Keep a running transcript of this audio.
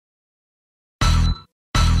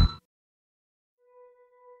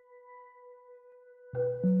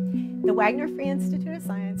The Wagner Free Institute of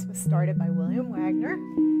Science was started by William Wagner,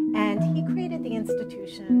 and he created the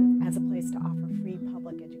institution as a place to offer free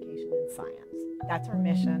public education in science. That's our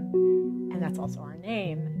mission, and that's also our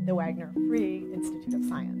name, the Wagner Free Institute of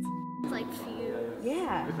Science. It's like few.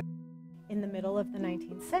 Yeah. In the middle of the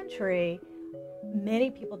 19th century, many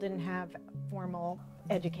people didn't have formal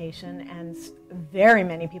education, and very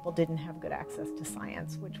many people didn't have good access to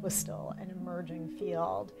science, which was still an emerging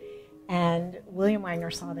field. And William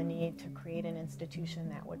Wagner saw the need to create an institution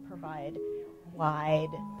that would provide wide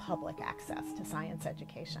public access to science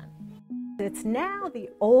education. It's now the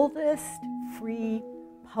oldest free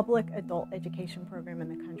public adult education program in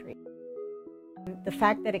the country. The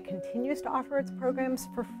fact that it continues to offer its programs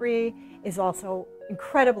for free is also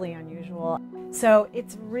incredibly unusual. So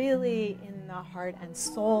it's really in the heart and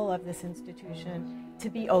soul of this institution to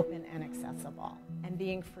be open and accessible, and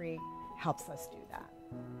being free helps us do that.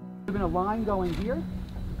 There's been a line going here,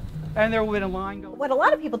 and there will be a line going. What a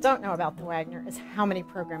lot of people don't know about the Wagner is how many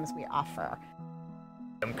programs we offer.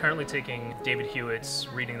 I'm currently taking David Hewitt's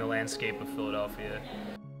Reading the Landscape of Philadelphia.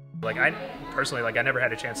 I personally, I never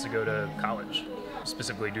had a chance to go to college,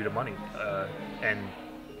 specifically due to money, and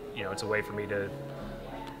it's a way for me to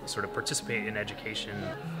sort of participate in education,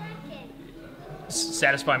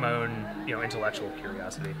 satisfy my own intellectual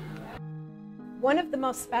curiosity. One of the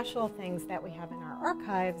most special things that we have in our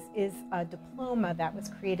archives is a diploma that was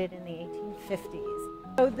created in the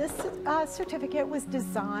 1850s. So this certificate was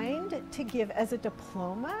designed to give as a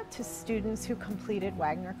diploma to students who completed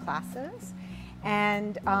Wagner classes.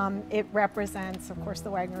 And it represents, of course, the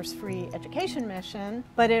Wagner's free education mission,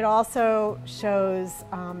 but it also shows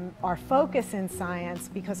our focus in science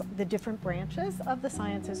because the different branches of the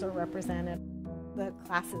sciences are represented. The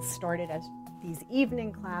classes started as these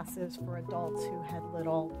evening classes for adults who had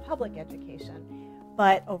little public education,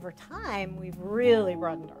 but over time, we've really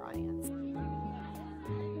broadened our audience.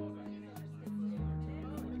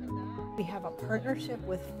 We have a partnership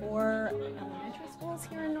with 4 elementary schools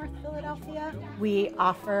here in North Philadelphia. We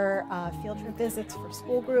offer field trip visits for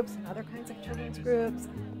school groups and other kinds of children's groups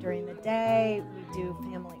during the day. We do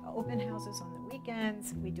family open houses on the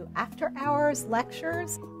weekends. We do after-hours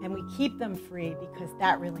lectures, and we keep them free because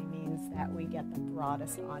that really means that we get the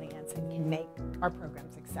broadest audience and can make our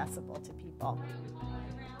programs accessible to people.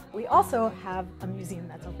 We also have a museum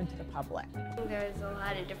that's open to the public. There's a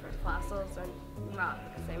lot of different fossils and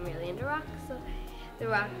rocks. I'm really into rocks, so the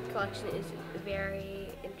rock collection is very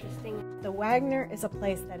interesting. The Wagner is a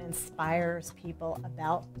place that inspires people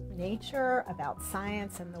about nature, about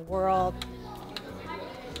science and the world.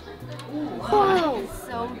 Wow, this is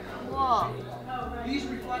so cool.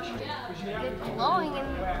 They're glowing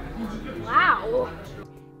and wow.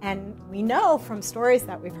 And we know from stories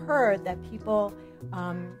that we've heard that people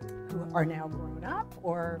who are now grown up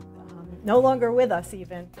or no longer with us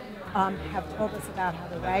even have told us about how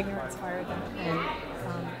the Wagner inspired them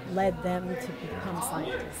and led them to become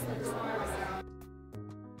scientists themselves.